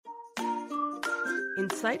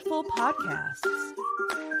Insightful podcasts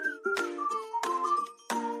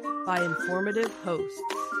by informative hosts.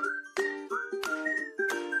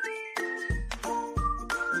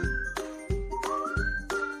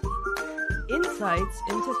 Insights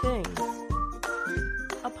into Things,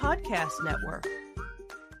 a podcast network.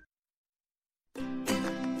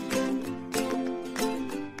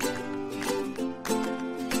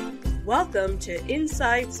 Welcome to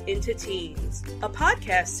Insights into Teens, a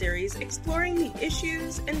podcast series exploring the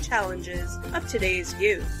issues and challenges of today's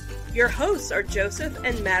youth. Your hosts are Joseph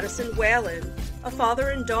and Madison Whalen, a father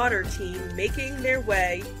and daughter team making their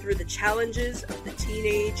way through the challenges of the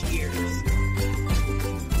teenage years.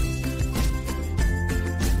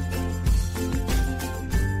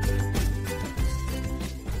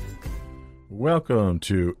 Welcome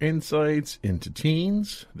to Insights into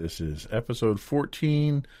Teens. This is episode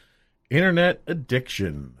 14, Internet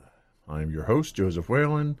Addiction. I'm your host, Joseph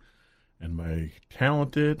Whalen, and my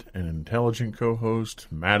talented and intelligent co-host,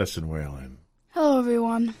 Madison Whalen. Hello,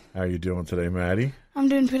 everyone. How are you doing today, Maddie? I'm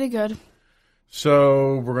doing pretty good.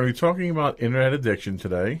 So, we're going to be talking about internet addiction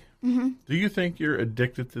today. Mm-hmm. Do you think you're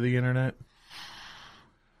addicted to the internet?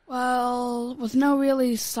 Well, with no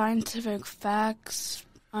really scientific facts,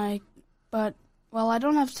 I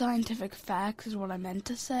don't have scientific facts is what I meant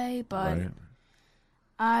to say, but Right.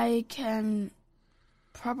 I can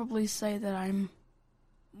probably say that I'm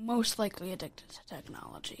most likely addicted to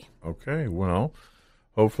technology. Okay, well,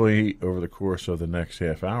 hopefully over the course of the next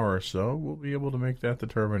half hour or so, we'll be able to make that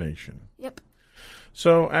determination. Yep.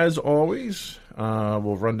 So, as always,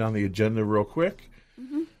 we'll run down the agenda real quick.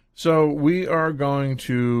 Mm-hmm. So, we are going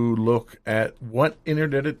to look at what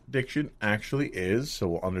internet addiction actually is, so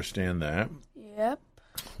we'll understand that. Yep.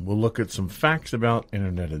 We'll look at some facts about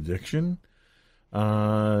internet addiction.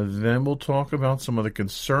 Then we'll talk about some of the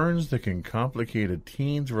concerns that can complicate a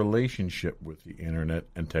teen's relationship with the internet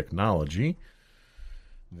and technology.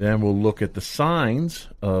 Then we'll look at the signs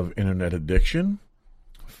of internet addiction,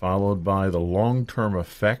 followed by the long-term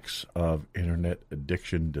effects of internet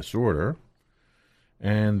addiction disorder.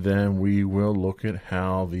 And then we will look at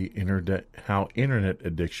how internet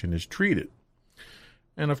addiction is treated.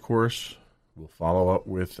 And of course, we'll follow up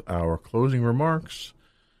with our closing remarks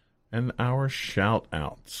and our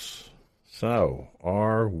shout-outs. So,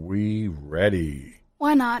 are we ready?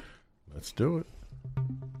 Why not? Let's do it.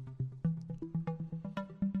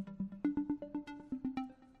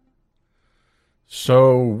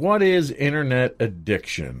 So, what is internet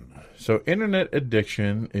addiction? So, internet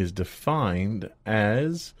addiction is defined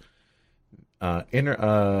as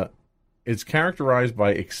it's characterized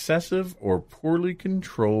by excessive or poorly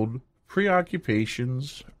controlled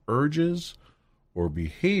preoccupations, urges, or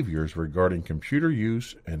behaviors regarding computer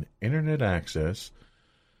use and internet access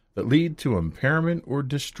that lead to impairment or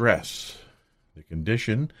distress. The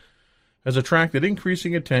condition has attracted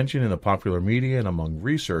increasing attention in the popular media and among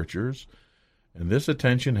researchers, and this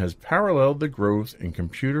attention has paralleled the growth in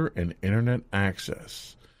computer and internet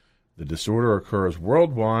access. The disorder occurs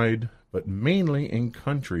worldwide, but mainly in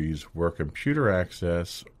countries where computer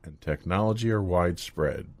access and technology are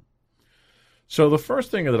widespread. So the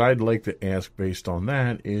first thing that I'd like to ask based on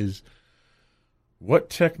that is, what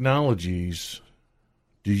technologies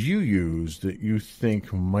do you use that you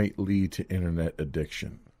think might lead to internet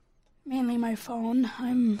addiction? Mainly my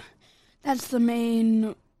phone. That's the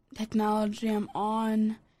main technology I'm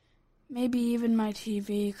on. Maybe even my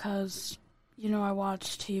TV, because, I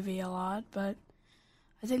watch TV a lot, but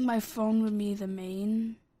I think my phone would be the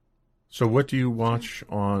main. So what do you watch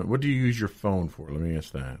on, what do you use your phone for? Let me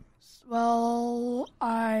ask that. Well,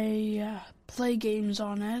 I play games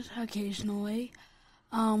on it occasionally.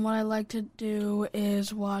 What I like to do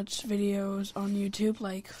is watch videos on YouTube,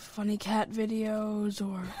 like funny cat videos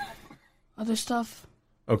or other stuff.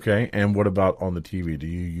 Okay, and what about on the TV? Do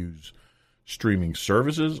you use streaming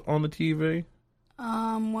services on the TV?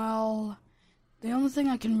 Well, the only thing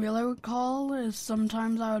I can really recall is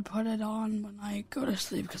sometimes I would put it on when I go to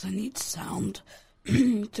sleep because I need sound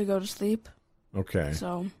to go to sleep. Okay.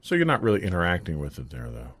 So you're not really interacting with it there,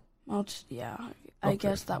 though? Well, I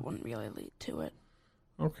guess that wouldn't really lead to it.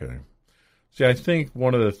 Okay. See, I think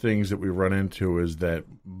one of the things that we run into is that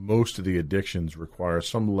most of the addictions require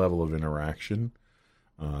some level of interaction.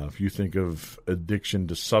 If you think of addiction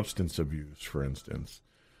to substance abuse, for instance,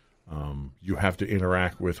 you have to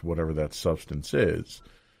interact with whatever that substance is.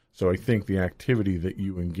 So I think the activity that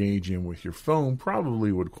you engage in with your phone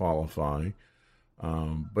probably would qualify.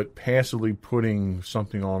 But passively putting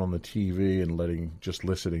something on the TV and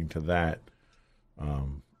listening to that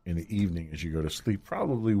in the evening as you go to sleep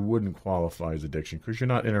probably wouldn't qualify as addiction because you're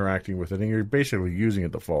not interacting with it and you're basically using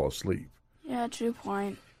it to fall asleep. Yeah, Yeah, true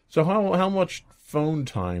point. So how much phone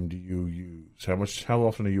time do you use? How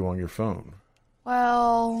often are you on your phone?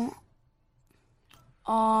 Well,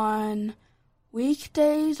 on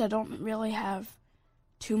weekdays, I don't really have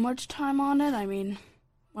too much time on it. I mean,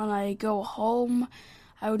 when I go home,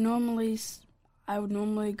 I would normally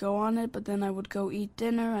go on it, but then I would go eat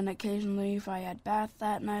dinner, and occasionally if I had bath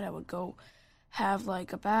that night, I would go have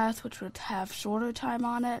like a bath, which would have shorter time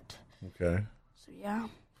on it. Okay. So yeah.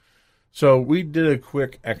 So we did a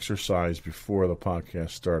quick exercise before the podcast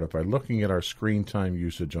started by looking at our screen time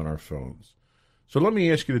usage on our phones. So let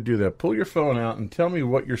me ask you to do that. Pull your phone out and tell me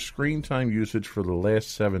what your screen time usage for the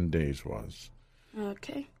last 7 days was.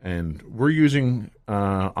 Okay. And we're using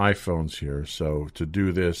iPhones here, so to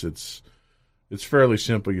do this, it's fairly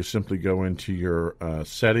simple. You simply go into your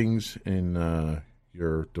settings in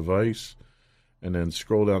your device, and then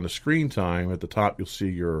scroll down to screen time. At the top, you'll see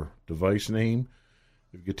your device name.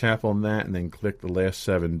 If you tap on that and then click the last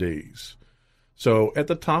 7 days. So at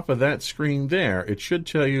the top of that screen there, it should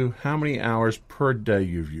tell you how many hours per day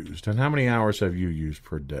you've used. And how many hours have you used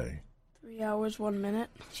per day? 3 hours, 1 minute.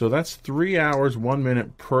 So that's 3 hours, 1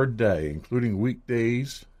 minute per day, including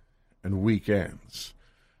weekdays and weekends.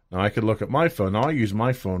 Now I could look at my phone. Now I use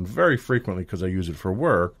my phone very frequently because I use it for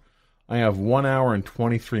work. I have 1 hour and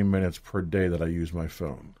 23 minutes per day that I use my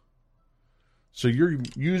phone. So you're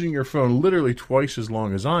using your phone literally twice as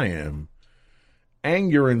long as I am, and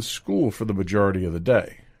you're in school for the majority of the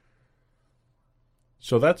day.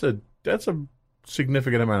 So that's a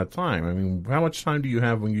significant amount of time. I mean, how much time do you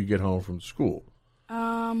have when you get home from school?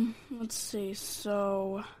 Let's see.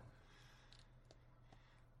 So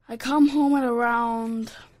I come home at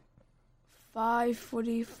around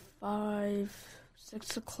 5:45,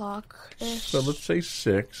 6 o'clock-ish. So let's say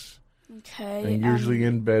 6. Okay. And usually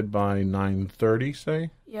in bed by 9:30, say?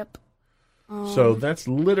 Yep. So that's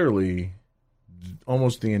literally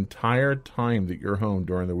almost the entire time that you're home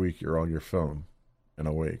during the week, you're on your phone and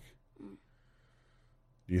awake. Do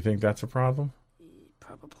you think that's a problem?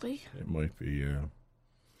 Probably. It might be, yeah.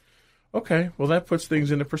 Okay, well that puts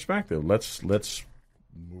things into perspective. Let's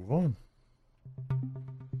move on.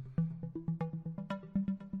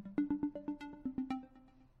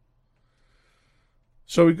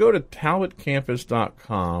 So we go to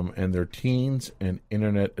talbotcampus.com and their teens and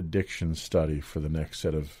internet addiction study for the next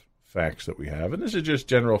set of facts that we have. And this is just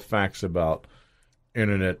general facts about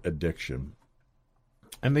internet addiction.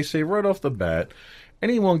 And they say right off the bat,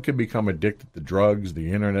 anyone can become addicted to drugs,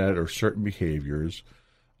 the internet, or certain behaviors.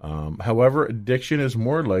 However, addiction is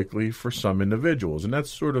more likely for some individuals, and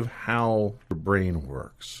that's sort of how your brain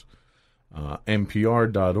works.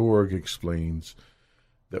 NPR.org explains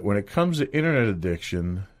that when it comes to internet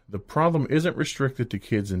addiction, the problem isn't restricted to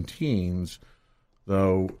kids and teens,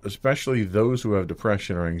 though especially those who have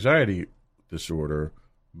depression or anxiety disorder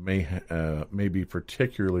may be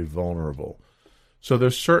particularly vulnerable. So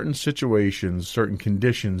there's certain situations, certain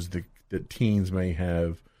conditions that teens may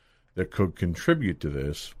have that could contribute to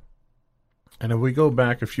this. And if we go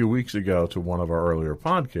back a few weeks ago to one of our earlier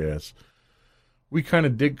podcasts, we kind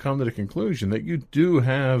of did come to the conclusion that you do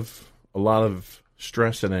have a lot of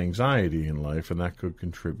stress and anxiety in life, and that could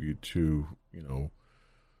contribute to,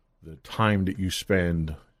 the time that you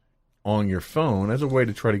spend on your phone as a way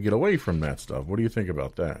to try to get away from that stuff. What do you think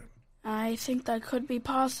about that? I think that could be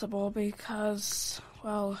possible because,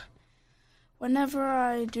 well, whenever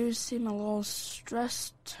I do seem a little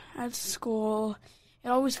stressed at school, it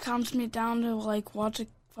always calms me down to, watch a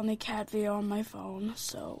funny cat video on my phone,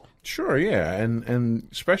 so... Sure, yeah, and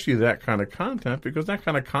especially that kind of content, because that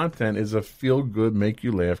kind of content is a feel-good,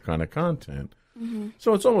 make-you-laugh kind of content. Mm-hmm.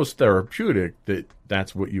 So it's almost therapeutic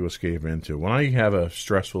that's what you escape into. When I have a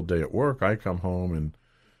stressful day at work, I come home and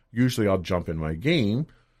usually I'll jump in my game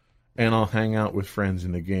and I'll hang out with friends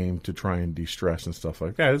in the game to try and de-stress and stuff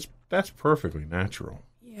like that. That's perfectly natural.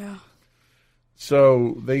 Yeah.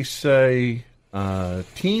 So they say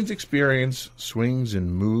teens experience swings in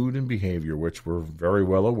mood and behavior, which we're very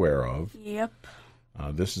well aware of. Yep.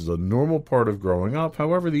 This is a normal part of growing up.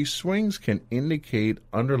 However, these swings can indicate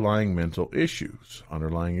underlying mental issues.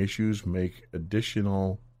 Underlying issues make addiction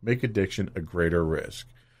a greater risk.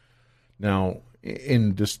 Now,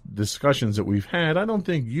 in discussions that we've had, I don't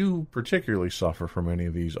think you particularly suffer from any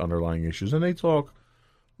of these underlying issues, and they talk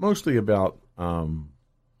mostly about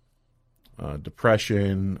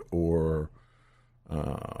depression or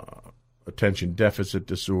attention deficit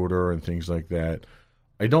disorder and things like that.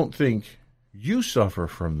 I don't think you suffer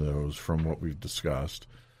from those from what we've discussed,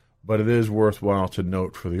 but it is worthwhile to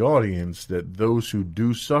note for the audience that those who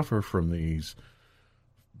do suffer from these,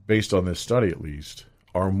 based on this study at least,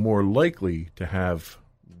 are more likely to have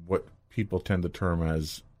what people tend to term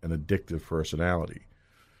as an addictive personality,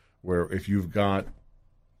 where if you've got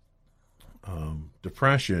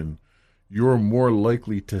depression, you're more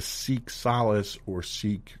likely to seek solace or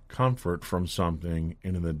seek comfort from something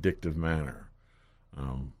in an addictive manner.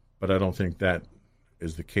 But I don't think that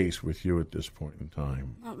is the case with you at this point in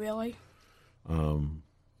time. Not really.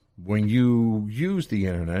 When you use the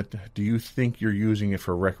internet, do you think you're using it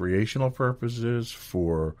for recreational purposes,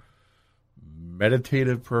 for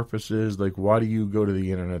meditative purposes? Like, why do you go to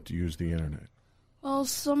the internet to use the internet? Well,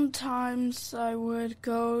 sometimes I would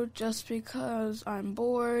go just because I'm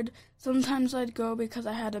bored. Sometimes I'd go because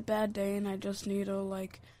I had a bad day and I just need to,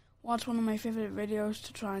 watch one of my favorite videos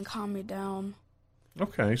to try and calm me down.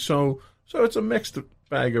 Okay, so it's a mixed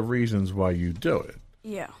bag of reasons why you do it.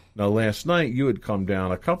 Yeah. Now, last night you had come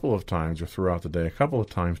down a couple of times, or throughout the day, a couple of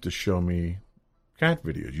times to show me cat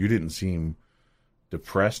videos. You didn't seem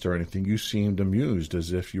depressed or anything. You seemed amused,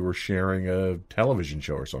 as if you were sharing a television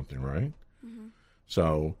show or something, right? Mm-hmm.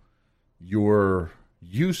 So your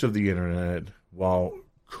use of the internet, while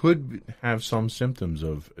could have some symptoms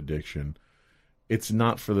of addiction, it's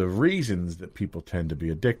not for the reasons that people tend to be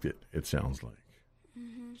addicted, it sounds like.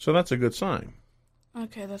 Mm-hmm. So that's a good sign.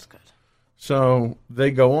 Okay, that's good. So they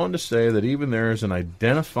go on to say that even there is an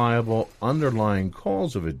identifiable underlying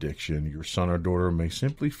cause of addiction, your son or daughter may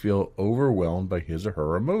simply feel overwhelmed by his or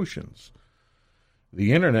her emotions.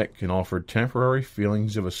 The internet can offer temporary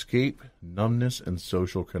feelings of escape, numbness, and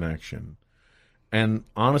social connection. And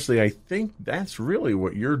honestly, I think that's really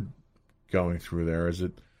what you're going through there, is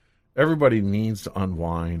that everybody needs to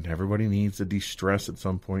unwind. Everybody needs to de-stress at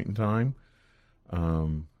some point in time.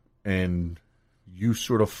 And you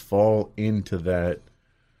sort of fall into that,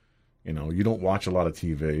 you don't watch a lot of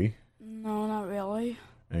TV. No, not really.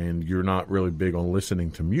 And you're not really big on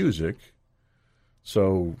listening to music.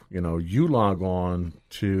 So, you log on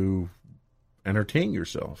to entertain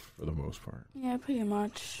yourself for the most part. Yeah, pretty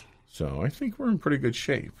much. So I think we're in pretty good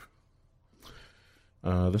shape.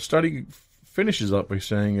 The study finishes up by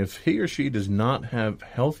saying if he or she does not have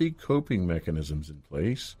healthy coping mechanisms in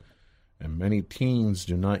place, and many teens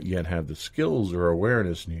do not yet have the skills or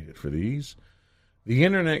awareness needed for these, the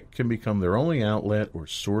internet can become their only outlet or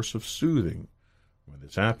source of soothing. When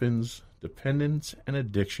this happens, dependence and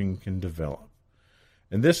addiction can develop.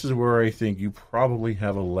 And this is where I think you probably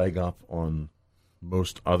have a leg up on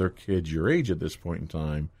most other kids your age at this point in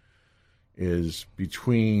time, is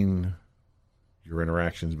between your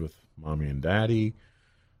interactions with mommy and daddy,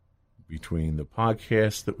 between the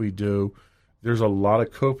podcasts that we do. There's a lot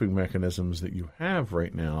of coping mechanisms that you have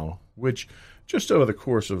right now, which just over the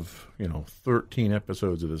course of, 13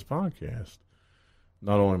 episodes of this podcast,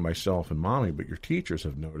 not only myself and mommy, but your teachers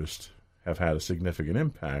have noticed have had a significant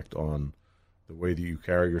impact on the way that you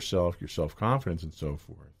carry yourself, your self-confidence, and so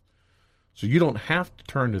forth. So you don't have to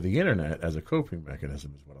turn to the internet as a coping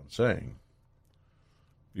mechanism, is what I'm saying.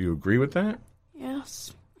 Do you agree with that?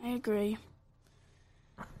 Yes, I agree.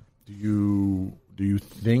 Do you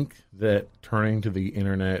think that turning to the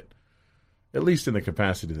internet, at least in the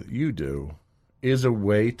capacity that you do, is a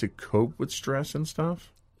way to cope with stress and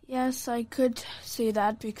stuff? Yes, I could see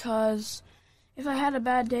that, because if I had a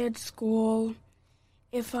bad day at school,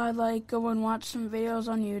 if I go and watch some videos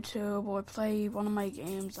on YouTube or play one of my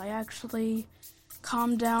games, I actually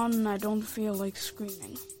calm down and I don't feel like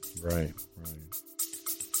screaming. Right.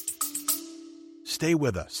 Stay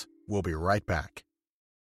with us. We'll be right back.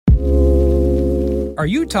 Are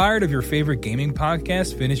you tired of your favorite gaming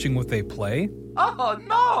podcast finishing with a play? Oh,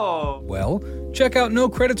 no! Well, check out No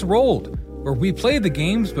Credits Rolled, where we play the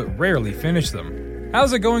games but rarely finish them.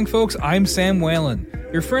 How's it going, folks? I'm Sam Whalen,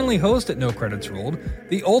 your friendly host at No Credits Rolled,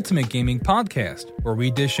 the ultimate gaming podcast, where we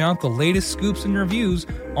dish out the latest scoops and reviews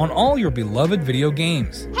on all your beloved video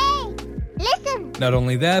games. Hey, listen! Not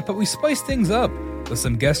only that, but we spice things up with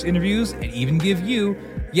some guest interviews and even give you,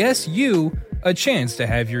 yes, you, a chance to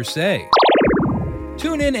have your say.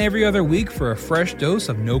 Tune in every other week for a fresh dose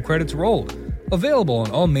of No Credits Rolled, available on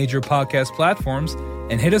all major podcast platforms,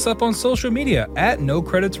 and hit us up on social media at No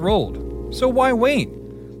Credits Rolled. So why wait?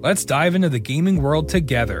 Let's dive into the gaming world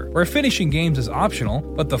together, where finishing games is optional,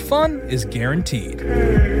 but the fun is guaranteed.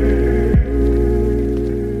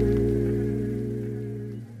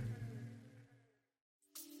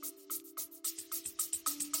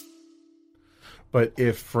 But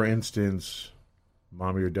if, for instance,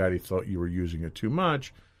 mommy or daddy thought you were using it too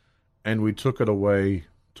much, and we took it away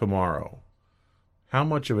tomorrow, how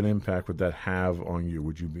much of an impact would that have on you?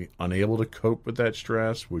 Would you be unable to cope with that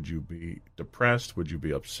stress? Would you be depressed? Would you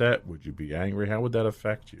be upset? Would you be angry? How would that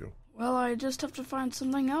affect you? Well, I just have to find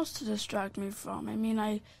something else to distract me from. I mean,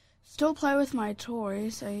 I still play with my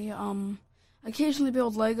toys. I occasionally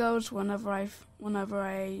build Legos whenever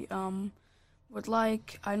I would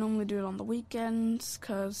like. I normally do it on the weekends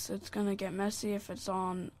because it's gonna get messy if it's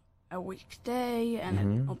on a weekday,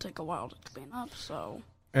 and it'll take a while to clean up. So.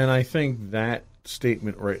 And I think that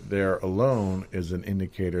statement right there alone is an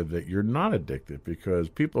indicator that you're not addicted, because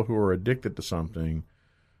people who are addicted to something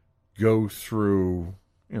go through,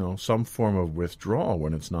 some form of withdrawal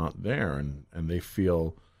when it's not there, and they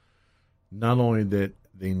feel not only that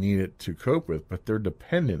they need it to cope with, but they're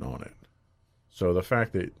dependent on it. So the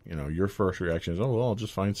fact that, your first reaction is, oh, well, I'll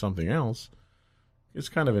just find something else, it's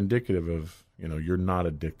kind of indicative of, you're not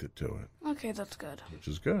addicted to it. Okay, that's good. Which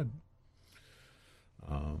is good.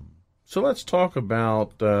 So let's talk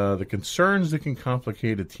about the concerns that can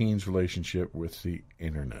complicate a teen's relationship with the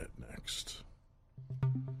internet next.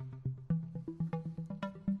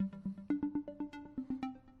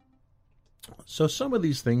 So some of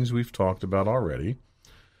these things we've talked about already,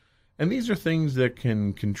 and these are things that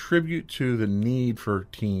can contribute to the need for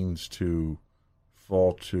teens to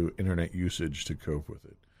fall to internet usage to cope with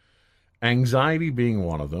it. Anxiety being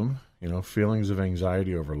one of them. Feelings of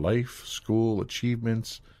anxiety over life, school,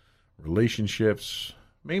 achievements, relationships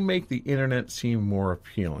may make the internet seem more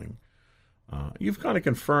appealing. You've kind of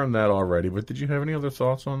confirmed that already, but did you have any other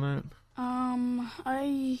thoughts on that?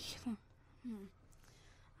 I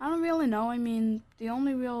don't really know. I mean, the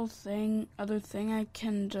only other thing I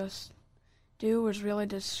can just do is really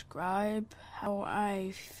describe how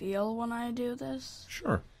I feel when I do this.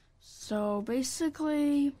 Sure. So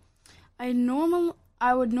basically, I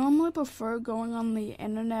would normally prefer going on the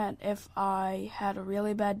internet if I had a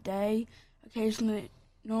really bad day.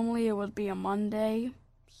 Normally it would be a Monday,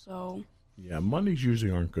 so... Yeah, Mondays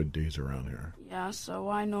usually aren't good days around here. Yeah, so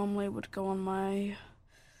I normally would go on my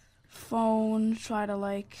phone, try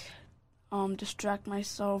to, distract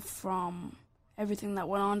myself from everything that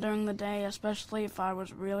went on during the day, especially if I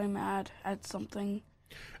was really mad at something.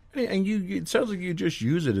 And it sounds like you just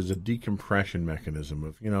use it as a decompression mechanism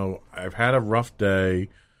of, I've had a rough day.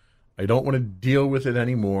 I don't want to deal with it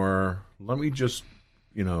anymore. Let me just,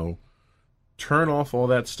 turn off all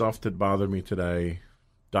that stuff that bothered me today,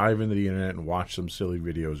 dive into the internet and watch some silly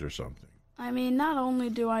videos or something. I mean, not only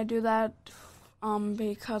do I do that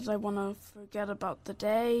because I want to forget about the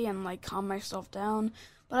day and, calm myself down,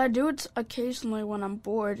 but I do it occasionally when I'm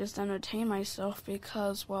bored, just to entertain myself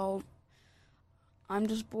because, well, I'm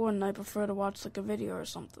just bored and I prefer to watch a video or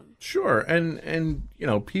something. Sure, and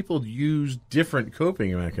people use different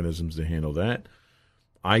coping mechanisms to handle that.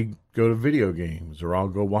 I go to video games, or I'll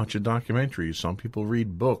go watch a documentary. Some people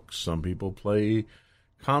read books. Some people play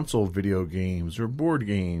console video games or board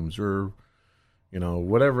games, or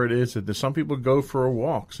whatever it is. That some people go for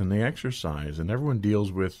walks and they exercise, and everyone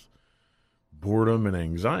deals with boredom and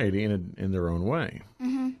anxiety in their own way.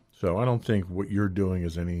 Mm-hmm. So I don't think what you're doing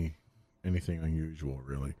is anything unusual,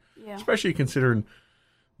 really. Yeah. Especially considering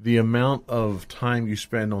the amount of time you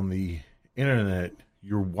spend on the internet,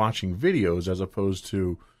 you're watching videos as opposed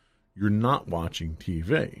to you're not watching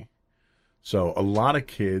TV. So a lot of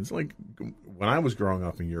kids, like when I was growing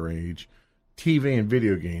up in your age, TV and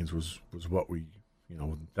video games was what we,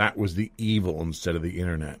 that was the evil instead of the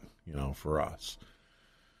internet, for us.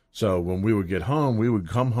 So when we would get home, we would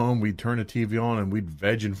come home, we'd turn the TV on, and we'd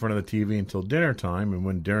veg in front of the TV until dinner time. And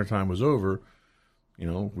when dinner time was over,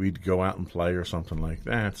 we'd go out and play or something like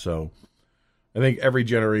that. So I think every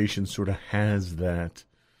generation sort of has that,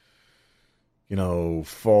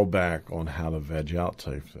 fallback on how to veg out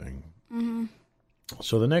type thing. Mm-hmm.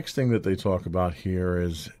 So the next thing that they talk about here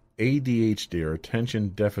is ADHD, or attention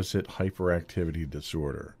deficit hyperactivity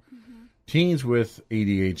disorder. Teens with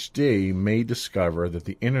ADHD may discover that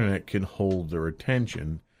the internet can hold their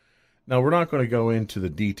attention. Now, we're not going to go into the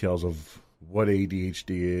details of what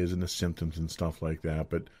ADHD is and the symptoms and stuff like that,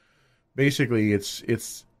 but basically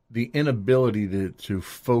it's the inability to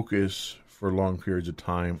focus for long periods of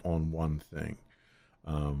time on one thing.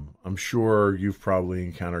 I'm sure you've probably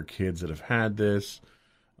encountered kids that have had this.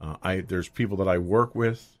 There's people that I work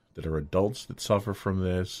with that are adults that suffer from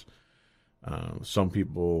this. Some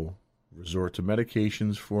people resort to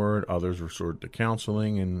medications for it, others resort to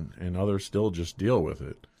counseling, and others still just deal with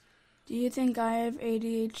it. Do you think I have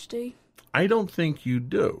ADHD? I don't think you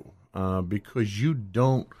do, because you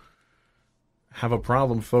don't have a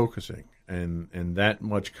problem focusing, and that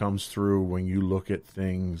much comes through when you look at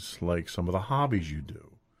things like some of the hobbies you do.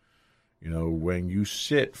 When you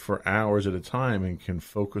sit for hours at a time and can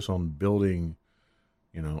focus on building,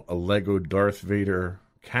 a Lego Darth Vader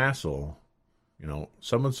castle.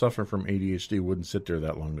 Someone suffering from ADHD wouldn't sit there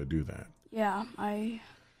that long to do that. Yeah, I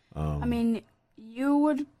mean, you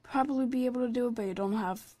would probably be able to do it, but you don't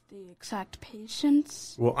have the exact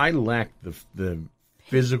patience. Well, I lack the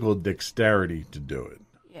physical dexterity to do it.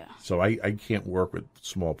 Yeah. So I can't work with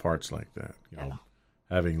small parts like that,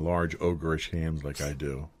 having large ogreish hands like I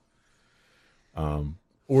do.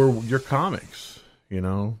 Or your comics,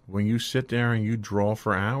 when you sit there and you draw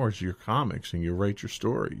for hours your comics and you write your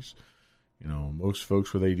stories. Most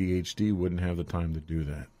folks with ADHD wouldn't have the time to do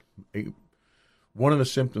that. One of the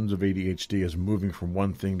symptoms of ADHD is moving from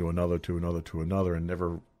one thing to another to another to another and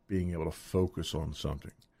never being able to focus on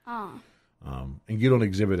something. And you don't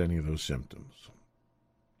exhibit any of those symptoms.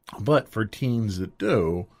 But for teens that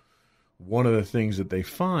do, one of the things that they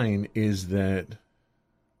find is that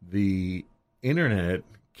the internet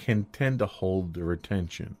can tend to hold their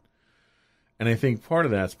attention. And I think part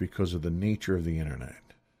of that's because of the nature of the internet.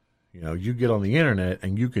 You get on the internet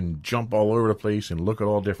and you can jump all over the place and look at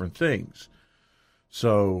all different things.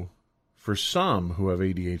 So for some who have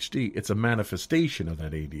ADHD, it's a manifestation of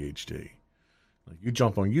that ADHD. Like you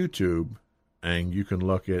jump on YouTube and you can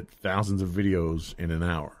look at thousands of videos in an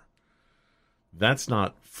hour. That's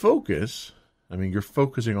not focus. I mean, you're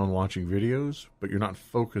focusing on watching videos, but you're not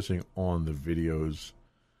focusing on the videos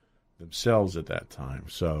themselves at that time.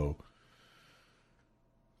 So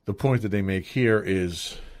the point that they make here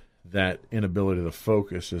is that inability to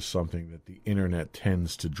focus is something that the internet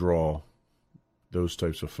tends to draw those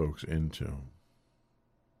types of folks into.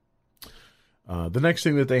 The next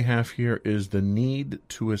thing that they have here is the need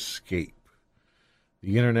to escape.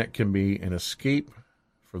 The internet can be an escape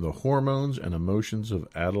from the hormones and emotions of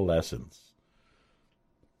adolescence.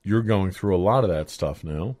 You're going through a lot of that stuff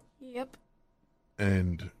now. Yep.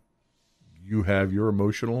 And you have your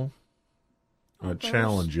emotional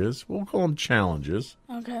challenges. We'll call them challenges.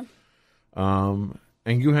 Okay.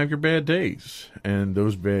 And you have your bad days. And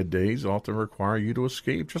those bad days often require you to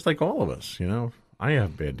escape, just like all of us. I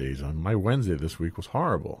have bad days. My Wednesday this week was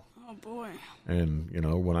horrible. Oh, boy. And,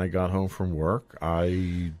 when I got home from work,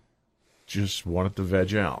 I just wanted to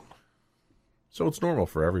veg out. So it's normal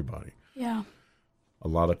for everybody. Yeah. A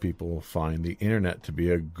lot of people find the internet to be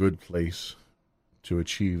a good place to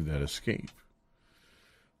achieve that escape.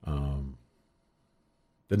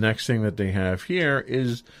 The next thing that they have here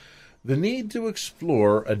is the need to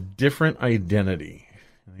explore a different identity.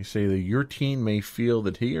 And they say that your teen may feel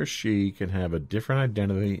that he or she can have a different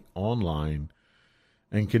identity online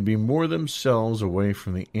and can be more themselves away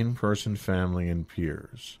from the in-person family and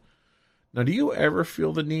peers. Now, do you ever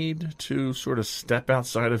feel the need to sort of step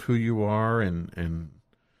outside of who you are and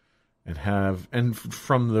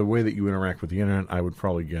from the way that you interact with the internet, I would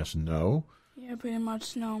probably guess no. Yeah, pretty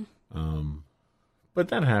much no. But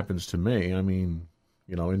that happens to me. I mean,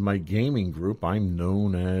 in my gaming group, I'm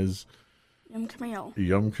known as Young Camille.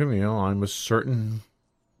 Young Camille. I'm a certain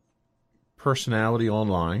personality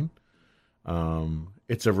online.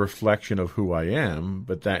 It's a reflection of who I am,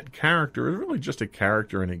 but that character is really just a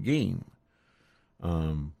character in a game.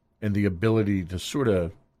 And the ability to sort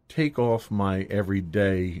of take off my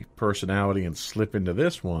everyday personality and slip into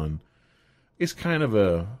this one is kind of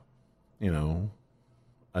a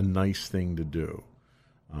nice thing to do.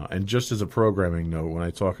 And just as a programming note, when I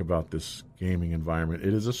talk about this gaming environment,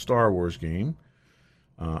 it is a Star Wars game.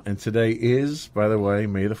 And today is, by the way,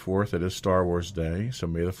 May the 4th. It is Star Wars Day, so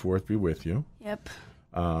May the 4th be with you. Yep.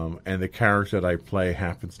 And the character that I play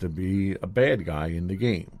happens to be a bad guy in the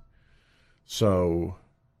game. So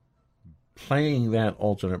playing that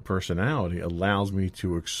alternate personality allows me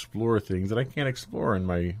to explore things that I can't explore in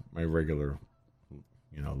my regular,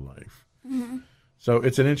 life. Mm-hmm. So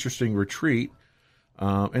it's an interesting retreat.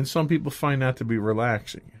 And some people find that to be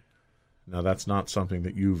relaxing. Now, that's not something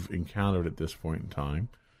that you've encountered at this point in time,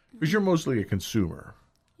 because you're mostly a consumer.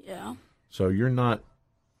 Yeah. So you're not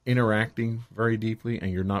interacting very deeply,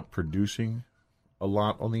 and you're not producing a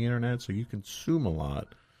lot on the internet, so you consume a lot.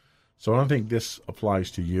 So I don't think this applies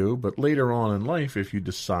to you, but later on in life, if you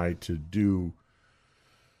decide to do,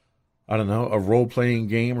 a role-playing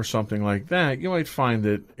game or something like that, you might find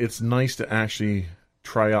that it's nice to actually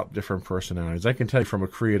try out different personalities. I can tell you from a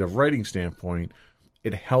creative writing standpoint,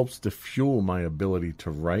 it helps to fuel my ability to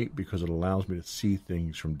write because it allows me to see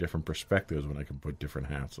things from different perspectives when I can put different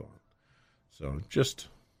hats on. So just...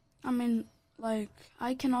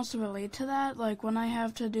 I can also relate to that. Like, when I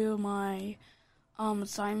have to do my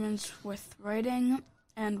assignments with writing,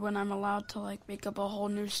 and when I'm allowed to, make up a whole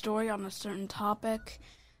new story on a certain topic,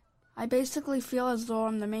 I basically feel as though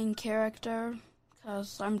I'm the main character,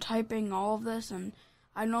 because I'm typing all of this, and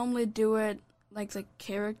I normally do it like the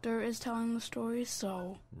character is telling the story,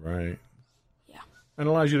 so... Right. Yeah. And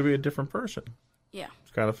it allows you to be a different person. Yeah.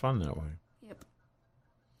 It's kind of fun that way. Yep.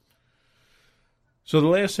 So the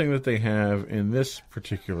last thing that they have in this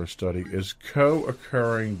particular study is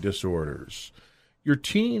co-occurring disorders. Your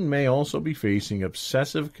teen may also be facing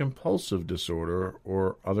obsessive compulsive disorder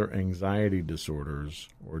or other anxiety disorders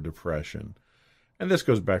or depression. And this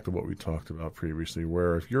goes back to what we talked about previously,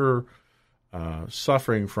 where if you're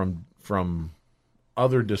suffering from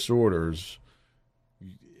other disorders,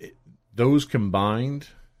 those combined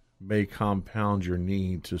may compound your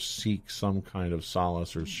need to seek some kind of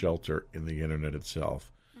solace or shelter in the internet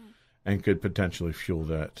itself, and could potentially fuel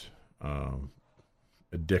that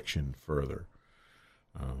addiction further.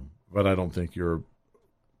 But I don't think you're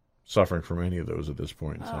suffering from any of those at this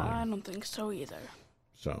point in time. I don't think so either.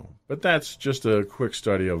 So, but that's just a quick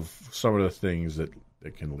study of some of the things that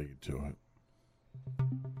can lead to it.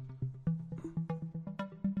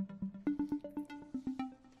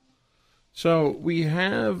 So we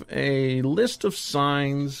have a list of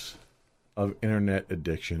signs of internet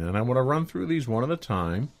addiction, and I want to run through these one at a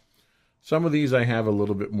time. Some of these I have a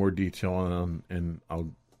little bit more detail on, and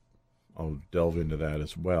I'll delve into that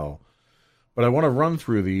as well. But I want to run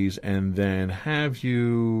through these and then have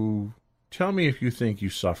you tell me if you think you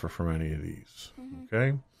suffer from any of these.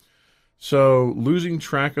 Okay? So, losing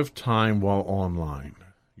track of time while online.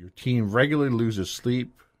 Your teen regularly loses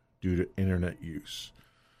sleep due to internet use.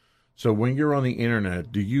 So, when you're on the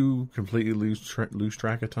internet, do you completely lose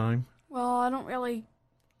track of time? Well, I don't really...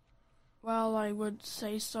 Well, I would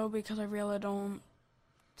say so because I really don't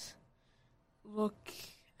look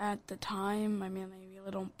at the time. I mean, I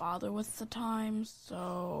really don't bother with the time,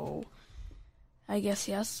 so I guess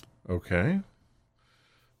yes. Okay.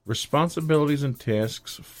 Responsibilities and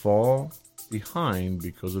tasks fall behind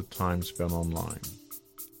because of time spent online.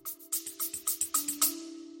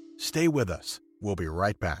 Stay with us. We'll be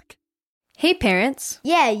right back. Hey parents.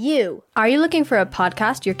 Yeah, you. Are you looking for a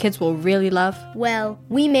podcast your kids will really love? Well,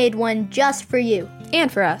 we made one just for you.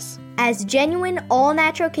 And for us. As genuine,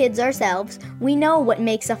 all-natural kids ourselves, we know what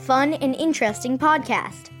makes a fun and interesting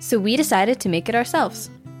podcast. So we decided to make it ourselves.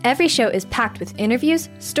 Every show is packed with interviews,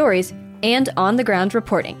 stories, and on-the-ground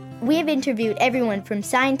reporting. We have interviewed everyone from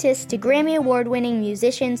scientists to Grammy Award-winning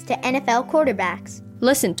musicians to NFL quarterbacks.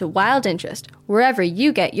 Listen to Wild Interest wherever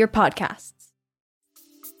you get your podcasts.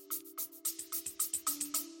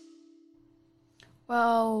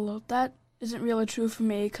 Well, that isn't really true for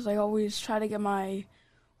me because I always try to get my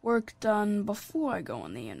work done before I go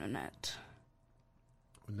on the internet.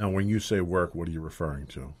 Now, when you say work, what are you referring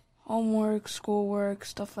to? Homework, schoolwork,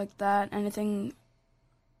 stuff like that. Anything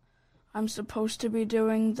I'm supposed to be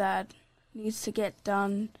doing that needs to get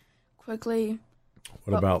done quickly.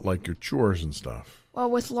 What about like your chores and stuff? Well,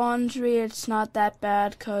 with laundry, it's not that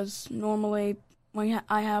bad because normally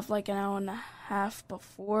I have like an hour and a half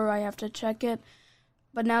before I have to check it.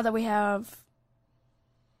 But now that we have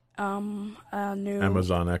a new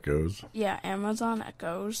Amazon Echoes. Yeah, Amazon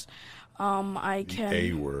Echoes. I can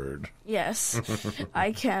A word. Yes.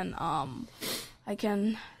 I can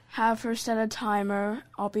have her set a timer.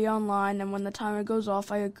 I'll be online, and when the timer goes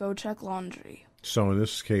off, I go check laundry. So in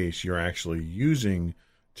this case, you're actually using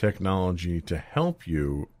technology to help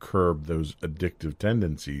you curb those addictive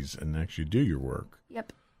tendencies and actually do your work.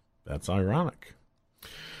 Yep. That's ironic.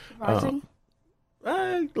 Surprising?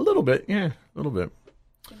 A little bit, yeah, a little bit.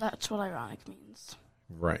 That's what ironic means.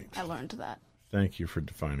 Right. I learned that. Thank you for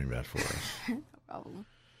defining that for us. No problem.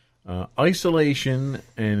 Isolation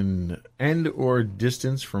and or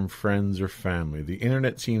distance from friends or family. The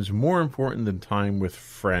internet seems more important than time with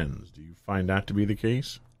friends. Do you find that to be the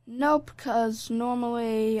case? Nope, because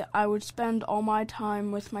normally I would spend all my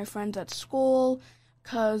time with my friends at school,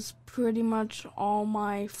 because pretty much all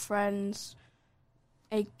my friends,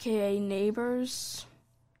 a.k.a. neighbors,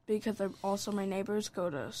 because they're also my neighbors, go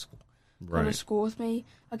to school with me.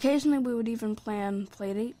 Occasionally we would even plan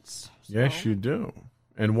play dates. So. Yes, you do.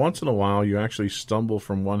 And once in a while, you actually stumble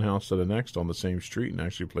from one house to the next on the same street and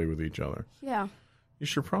actually play with each other. Yeah. You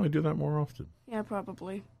should probably do that more often. Yeah,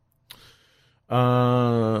 probably.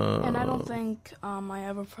 And I don't think I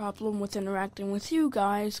have a problem with interacting with you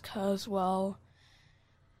guys, because, well,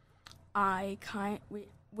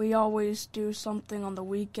 we always do something on the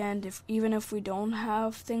weekend. Even if we don't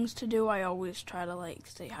have things to do, I always try to,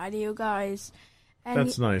 say hi to you guys. And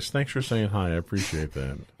that's nice. Thanks for saying hi. I appreciate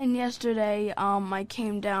that. And yesterday, I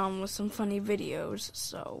came down with some funny videos,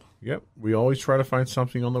 so... Yep. We always try to find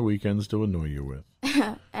something on the weekends to annoy you with.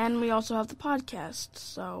 And we also have the podcast,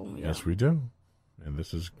 so... Yeah. Yes, we do. And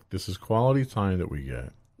this is quality time that we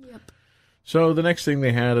get. Yep. So the next thing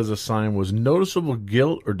they had as a sign was noticeable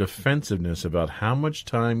guilt or defensiveness about how much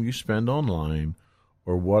time you spend online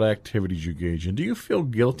or what activities you engage in. Do you feel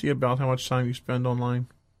guilty about how much time you spend online?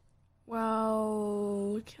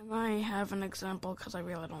 Well, can I have an example? Because I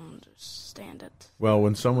really don't understand it. Well,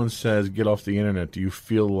 when someone says get off the internet, do you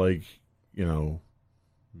feel like,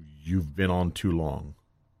 you've been on too long?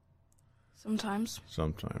 Sometimes.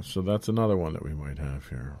 So that's another one that we might have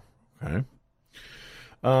here. Okay.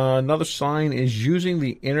 Another sign is using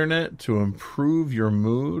the internet to improve your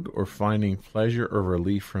mood or finding pleasure or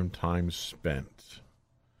relief from time spent.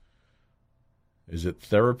 Is it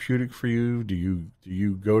therapeutic for you? Do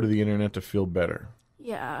you go to the internet to feel better?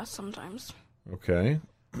 Yeah, sometimes. Okay.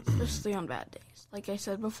 Especially on bad days, like I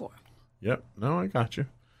said before. Yep. No, I got you.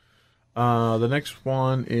 The next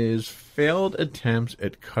one is failed attempts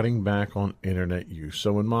at cutting back on internet use.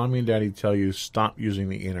 So when mommy and daddy tell you stop using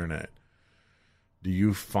the internet, do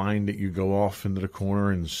you find that you go off into the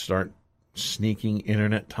corner and start sneaking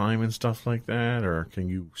internet time and stuff like that? Or can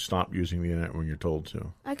you stop using the internet when you're told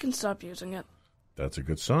to? I can stop using it. That's a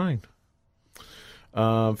good sign.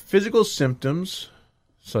 Physical symptoms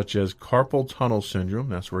such as carpal tunnel syndrome.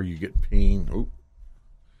 That's where you get pain.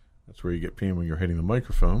 That's where you get pain when you're hitting the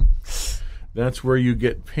microphone. That's where you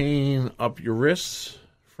get pain up your wrists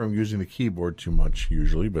from using the keyboard too much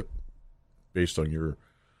usually, but based on your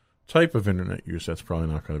type of internet use, that's probably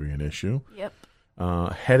not going to be an issue. Yep.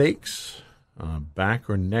 Headaches, back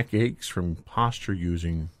or neck aches from posture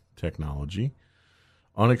using technology,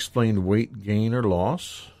 unexplained weight gain or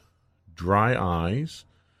loss, dry eyes,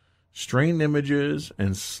 strained images,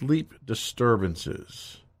 and sleep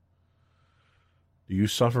disturbances. Do you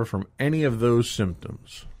suffer from any of those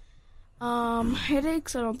symptoms?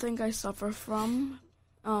 Headaches I don't think I suffer from,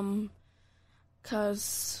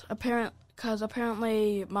 because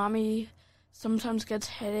apparently mommy sometimes gets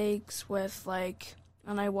headaches with,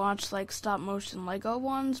 when I watch, stop motion Lego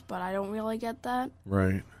ones, but I don't really get that.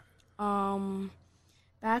 Right.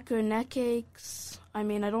 Back or neck aches, I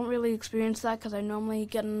don't really experience that because I normally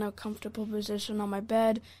get in a comfortable position on my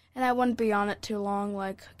bed, and I wouldn't be on it too long,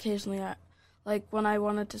 occasionally when I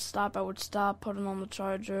wanted to stop, I would stop, put it on the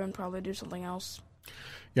charger, and probably do something else.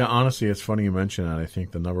 Yeah, honestly, it's funny you mention that. I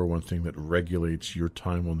think the number one thing that regulates your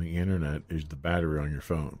time on the internet is the battery on your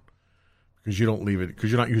phone. Because you don't leave it,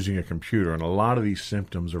 because you're not using a computer. And a lot of these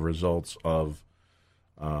symptoms are results of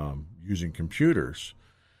using computers.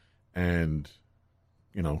 And,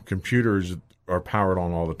 computers are powered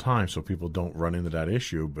on all the time, so people don't run into that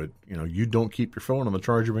issue. But, you don't keep your phone on the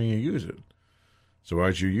charger when you use it. So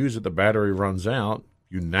as you use it, the battery runs out.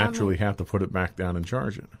 You naturally have to put it back down and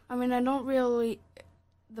charge it.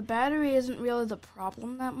 The battery isn't really the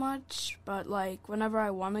problem that much, but, whenever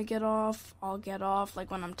I want to get off, I'll get off.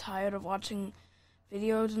 When I'm tired of watching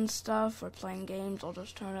videos and stuff or playing games, I'll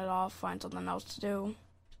just turn it off, find something else to do.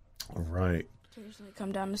 All right. Usually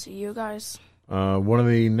come down to see you guys. One of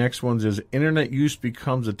the next ones is internet use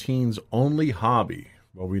becomes a teen's only hobby.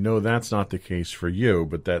 Well, we know that's not the case for you,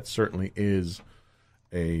 but that certainly is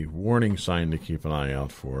a warning sign to keep an eye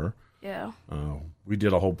out for. Yeah. We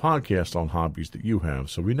did a whole podcast on hobbies that you have,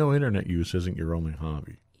 so we know internet use isn't your only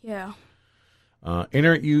hobby. Yeah.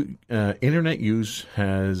 Internet use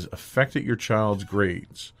has affected your child's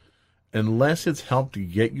grades. Unless it's helped to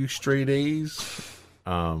get you straight A's,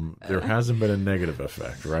 there hasn't been a negative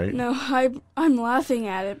effect, right? No, I'm laughing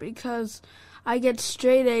at it because I get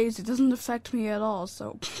straight A's. It doesn't affect me at all,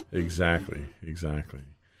 so. Exactly.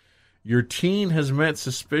 Your teen has met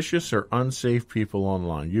suspicious or unsafe people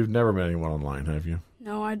online. You've never met anyone online, have you?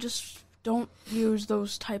 No, I just don't use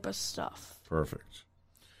those type of stuff. Perfect.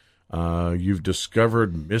 You've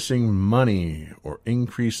discovered missing money or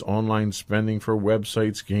increased online spending for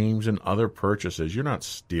websites, games, and other purchases. You're not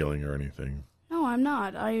stealing or anything. No, I'm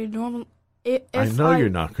not. I know you're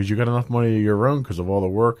not, because you got enough money of your own because of all the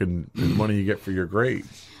work and money you get for your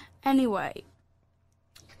grades. Anyway,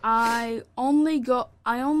 I only get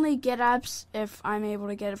apps if I'm able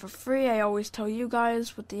to get it for free. I always tell you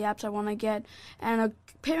guys what the apps I want to get, and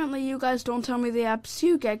apparently you guys don't tell me the apps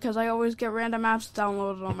you get because I always get random apps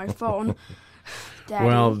downloaded on my phone.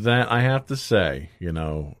 Well, that I have to say,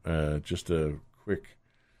 just a quick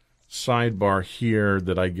sidebar here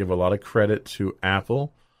that I give a lot of credit to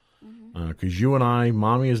Apple. Because you and I,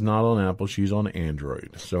 Mommy is not on Apple, she's on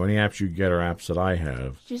Android. So any apps you get are apps that I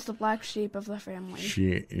have. She's the black sheep of the family.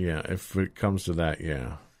 If it comes to that,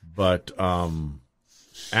 yeah. But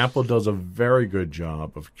Apple does a very good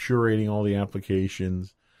job of curating all the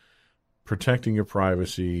applications, protecting your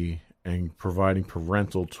privacy, and providing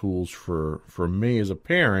parental tools for me as a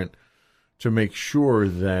parent to make sure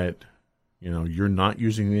that, you're not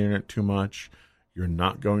using the internet too much, you're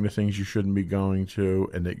not going to things you shouldn't be going to,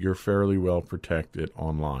 and that you're fairly well protected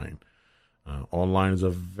online. Online is a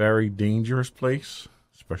very dangerous place,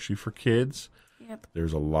 especially for kids. Yep.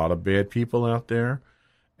 There's a lot of bad people out there,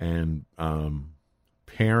 and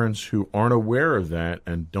parents who aren't aware of that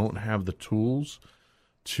and don't have the tools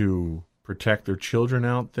to protect their children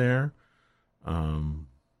out there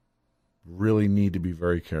really need to be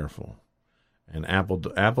very careful. And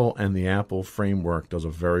Apple and the Apple framework does a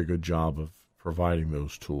very good job of providing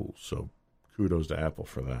those tools. So kudos to Apple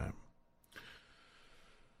for that.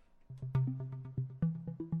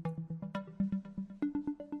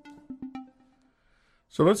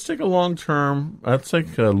 So let's take a look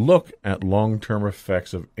at long-term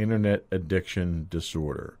effects of internet addiction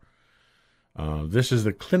disorder. This is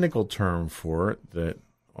the clinical term for it that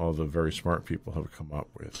all the very smart people have come up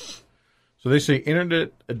with. So they say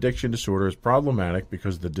internet addiction disorder is problematic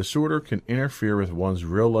because the disorder can interfere with one's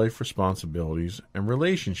real-life responsibilities and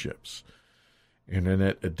relationships.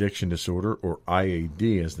 Internet addiction disorder, or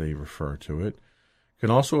IAD as they refer to it, can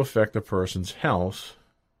also affect a person's health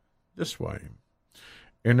this way.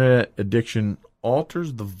 Internet addiction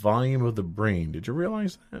alters the volume of the brain. Did you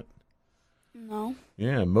realize that? No.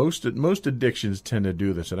 Yeah, most addictions tend to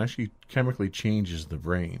do this. It actually chemically changes the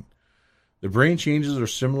brain. The brain changes are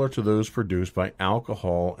similar to those produced by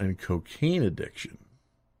alcohol and cocaine addiction.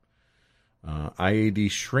 IAD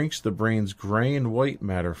shrinks the brain's gray and white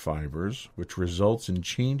matter fibers, which results in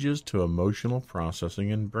changes to emotional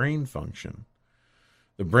processing and brain function.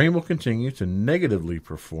 The brain will continue to negatively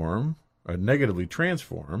transform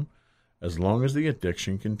as long as the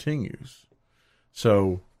addiction continues.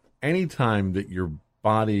 So anytime that your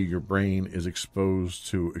body, your brain is exposed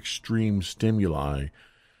to extreme stimuli,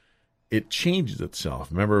 it changes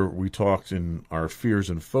itself. Remember, we talked in our fears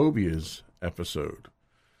and phobias episode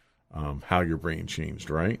how your brain changed,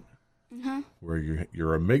 right? Mm-hmm. Where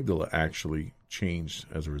your amygdala actually changed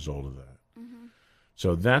as a result of that. Mm-hmm.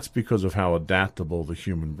 So that's because of how adaptable the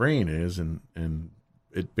human brain is, and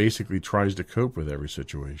it basically tries to cope with every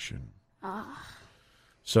situation.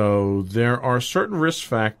 So there are certain risk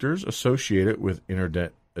factors associated with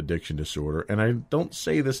internet addiction disorder, and I don't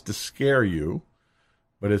say this to scare you,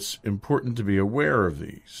 but it's important to be aware of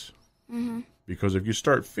these. Mm-hmm. Because if you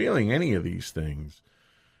start feeling any of these things,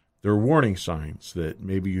 there are warning signs that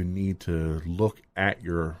maybe you need to look at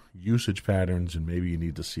your usage patterns and maybe you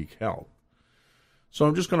need to seek help. So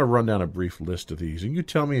I'm just going to run down a brief list of these, and you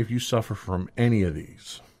tell me if you suffer from any of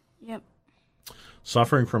these. Yep.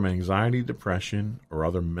 Suffering from anxiety, depression, or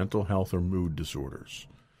other mental health or mood disorders.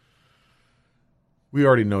 We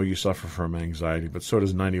already know you suffer from anxiety, but so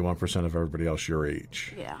does 91% of everybody else your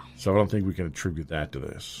age. Yeah. So I don't think we can attribute that to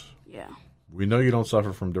this. Yeah. We know you don't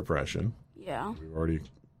suffer from depression. Yeah. We already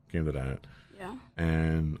came to that. Yeah.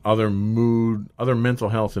 And other mental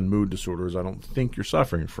health and mood disorders, I don't think you're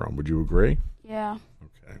suffering from. Would you agree? Yeah.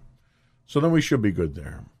 Okay. So then we should be good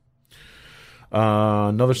there.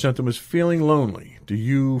 Another symptom is feeling lonely. Do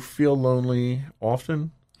you feel lonely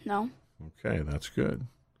often? No. Okay, that's good.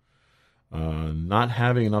 Not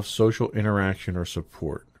having enough social interaction or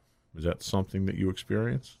support. Is that something that you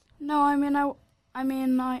experience? No, I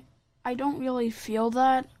don't really feel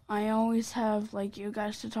that. I always have, you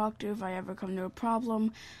guys to talk to if I ever come to a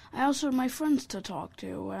problem. I also have my friends to talk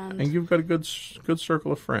to. And you've got a good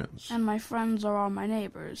circle of friends. And my friends are all my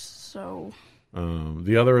neighbors, so...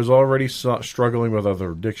 The other is already struggling with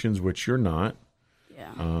other addictions, which you're not.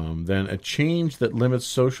 Yeah. Then a change that limits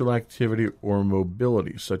social activity or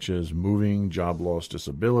mobility, such as moving, job loss,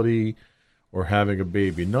 disability, or having a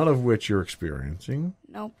baby, none of which you're experiencing.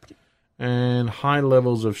 Nope. And high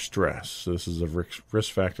levels of stress. This is a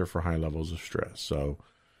risk factor for high levels of stress. So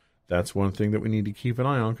that's one thing that we need to keep an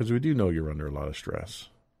eye on, because we do know you're under a lot of stress.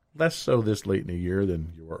 Less so this late in the year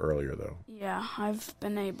than you were earlier, though. Yeah, I've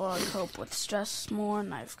been able to cope with stress more,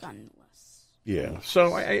 and I've gotten less. Yeah,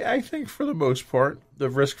 so I think for the most part, the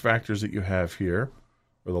risk factors that you have here,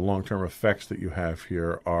 or the long-term effects that you have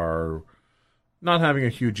here, are not having a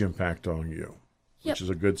huge impact on you, which is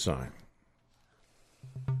a good sign.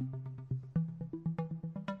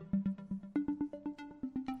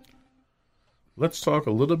 Let's talk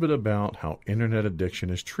a little bit about how internet addiction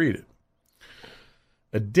is treated.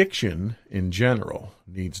 Addiction, in general,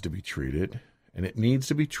 needs to be treated, and it needs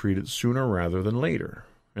to be treated sooner rather than later.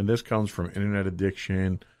 And this comes from internet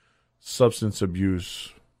addiction, substance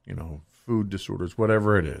abuse, food disorders,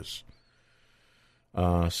 whatever it is.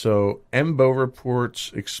 So EMBO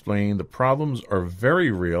reports explain the problems are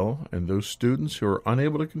very real, and those students who are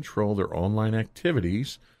unable to control their online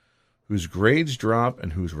activities, whose grades drop,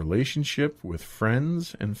 and whose relationship with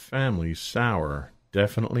friends and family sour,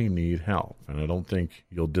 definitely need help, and I don't think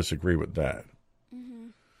you'll disagree with that.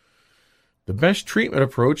 Mm-hmm. The best treatment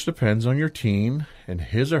approach depends on your teen and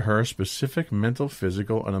his or her specific mental,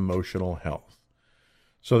 physical, and emotional health.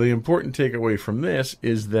 So the important takeaway from this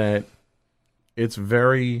is that it's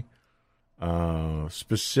very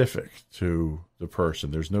specific to the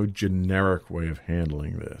person. There's no generic way of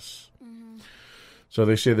handling this. Mm-hmm. So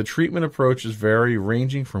they say the treatment approaches vary,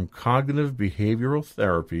 ranging from cognitive behavioral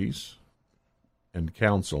therapies and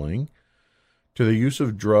counseling to the use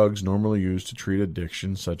of drugs normally used to treat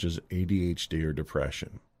addiction, such as ADHD or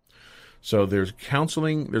depression. So there's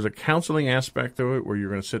counseling. There's a counseling aspect to it where you're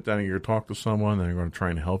going to sit down and you're going to talk to someone, and they're going to try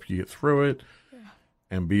and help you get through it. Yeah.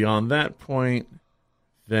 And beyond that point,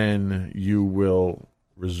 then you will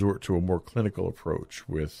resort to a more clinical approach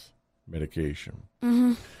with medication.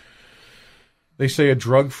 Mm-hmm. They say a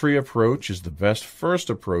drug-free approach is the best first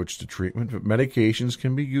approach to treatment, but medications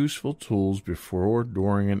can be useful tools before,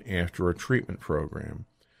 during, and after a treatment program.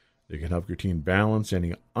 They can help your teen balance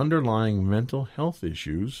any underlying mental health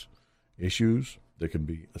issues that can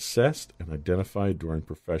be assessed and identified during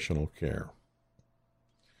professional care.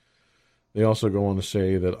 They also go on to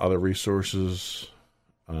say that other resources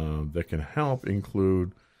that can help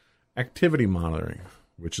include activity monitoring,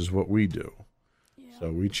 which is what we do. Yeah.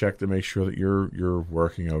 So we check to make sure that you're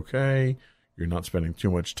working okay, you're not spending too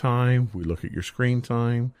much time. We look at your screen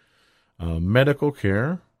time. Medical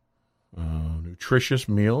care, nutritious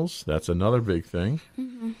meals, that's another big thing.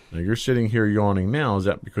 Mm-hmm. Now you're sitting here yawning now. Is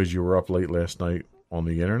that because you were up late last night on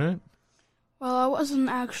the internet? Well, I wasn't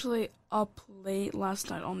actually up late last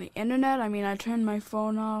night on the internet. I mean, I turned my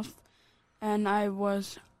phone off. And I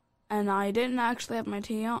didn't actually have my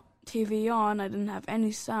TV on. I didn't have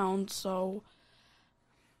any sound, so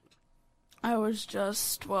I was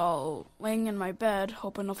just, laying in my bed,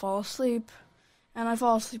 hoping to fall asleep. And I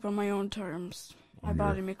fall asleep on my own terms. My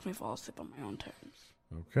body makes me fall asleep on my own terms.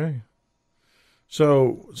 Okay.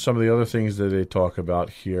 So some of the other things that they talk about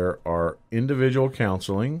here are individual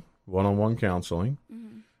counseling, one-on-one counseling. Mm-hmm.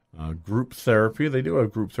 Group therapy. They do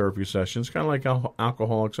have group therapy sessions, kind of like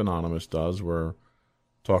Alcoholics Anonymous does, where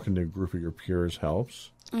talking to a group of your peers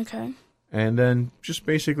helps. Okay. And then just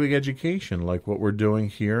basically education, like what we're doing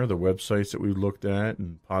here, the websites that we've looked at,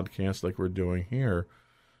 and podcasts like we're doing here.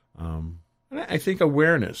 And I think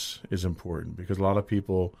awareness is important because a lot of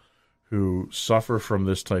people who suffer from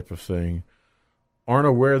this type of thing aren't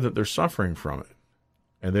aware that they're suffering from it.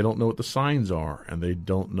 And they don't know what the signs are, and they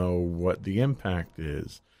don't know what the impact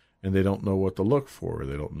is. And they don't know what to look for.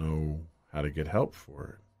 They don't know how to get help for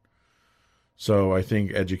it. So I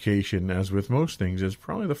think education, as with most things, is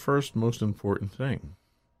probably the first most important thing.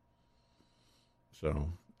 So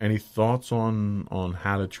any thoughts on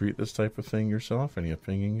how to treat this type of thing yourself? Any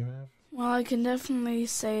opinion you have? Well, I can definitely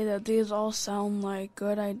say that these all sound like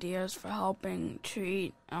good ideas for helping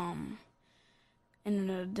treat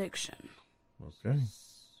internet addiction. Okay.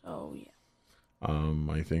 So, yeah.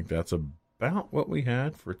 I think that's about what we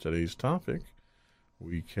had for today's topic.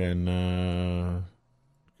 We can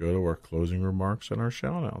go to our closing remarks and our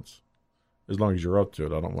shout-outs. As long as you're up to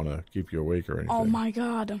it. I don't want to keep you awake or anything. Oh, my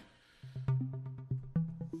God.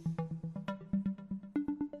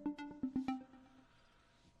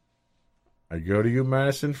 I go to you,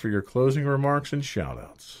 Madison, for your closing remarks and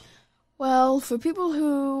shout-outs. Well, for people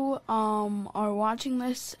who are watching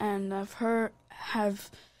this and have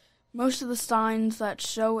most of the signs that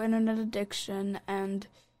show internet addiction and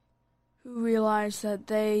who realize that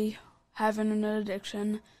they have internet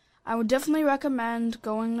addiction, I would definitely recommend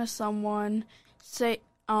going to someone,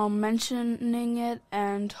 mentioning it,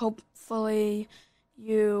 and hopefully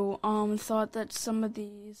you thought that some of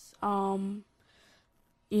these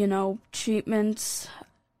treatments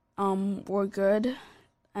were good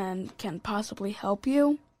and can possibly help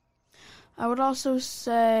you. I would also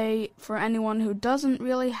say for anyone who doesn't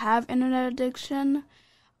really have internet addiction,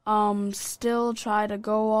 still try to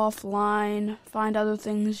go offline, find other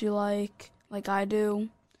things you like I do,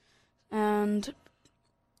 and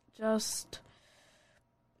just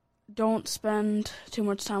don't spend too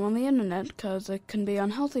much time on the internet because it can be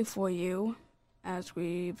unhealthy for you, as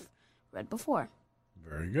we've read before.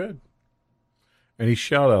 Very good. Any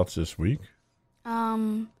shout-outs this week?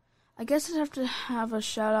 I guess I'd have to have a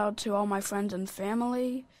shout-out to all my friends and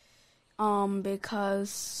family,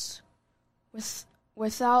 because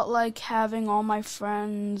without, having all my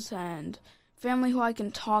friends and family who I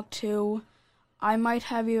can talk to, I might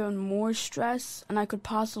have even more stress, and I could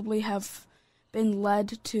possibly have been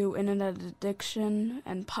led to internet addiction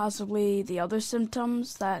and possibly the other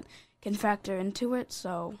symptoms that can factor into it,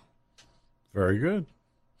 so... Very good.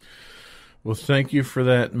 Well, thank you for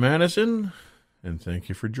that, Madison, and thank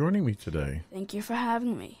you for joining me today. Thank you for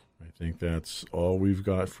having me. I think that's all we've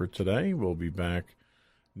got for today. We'll be back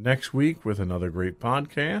next week with another great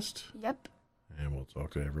podcast. Yep. And we'll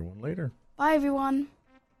talk to everyone later. Bye, everyone.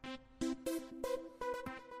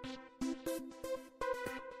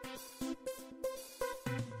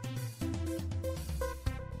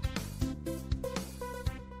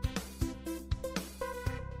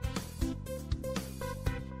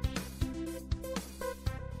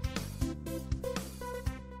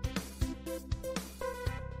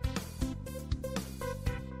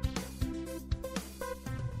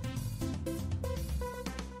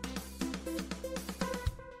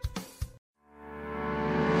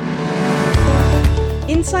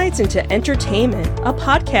 Insights into Entertainment, a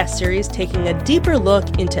podcast series taking a deeper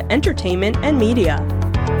look into entertainment and media.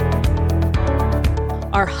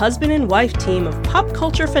 Our husband and wife team of pop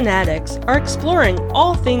culture fanatics are exploring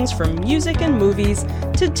all things from music and movies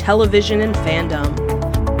to television and fandom.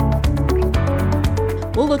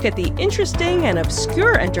 We'll look at the interesting and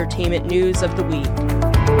obscure entertainment news of the week.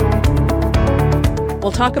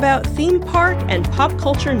 We'll talk about theme park and pop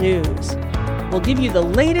culture news. We'll give you the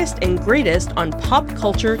latest and greatest on pop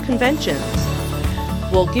culture conventions.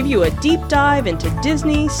 We'll give you a deep dive into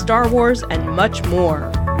Disney, Star Wars, and much more.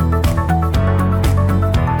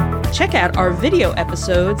 Check out our video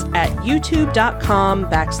episodes at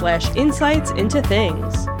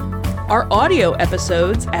youtube.com/insightsintothings. Our audio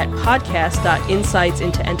episodes at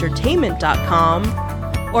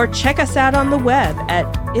podcast.insightsintoentertainment.com, or check us out on the web at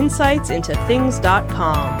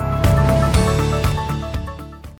insightsintothings.com.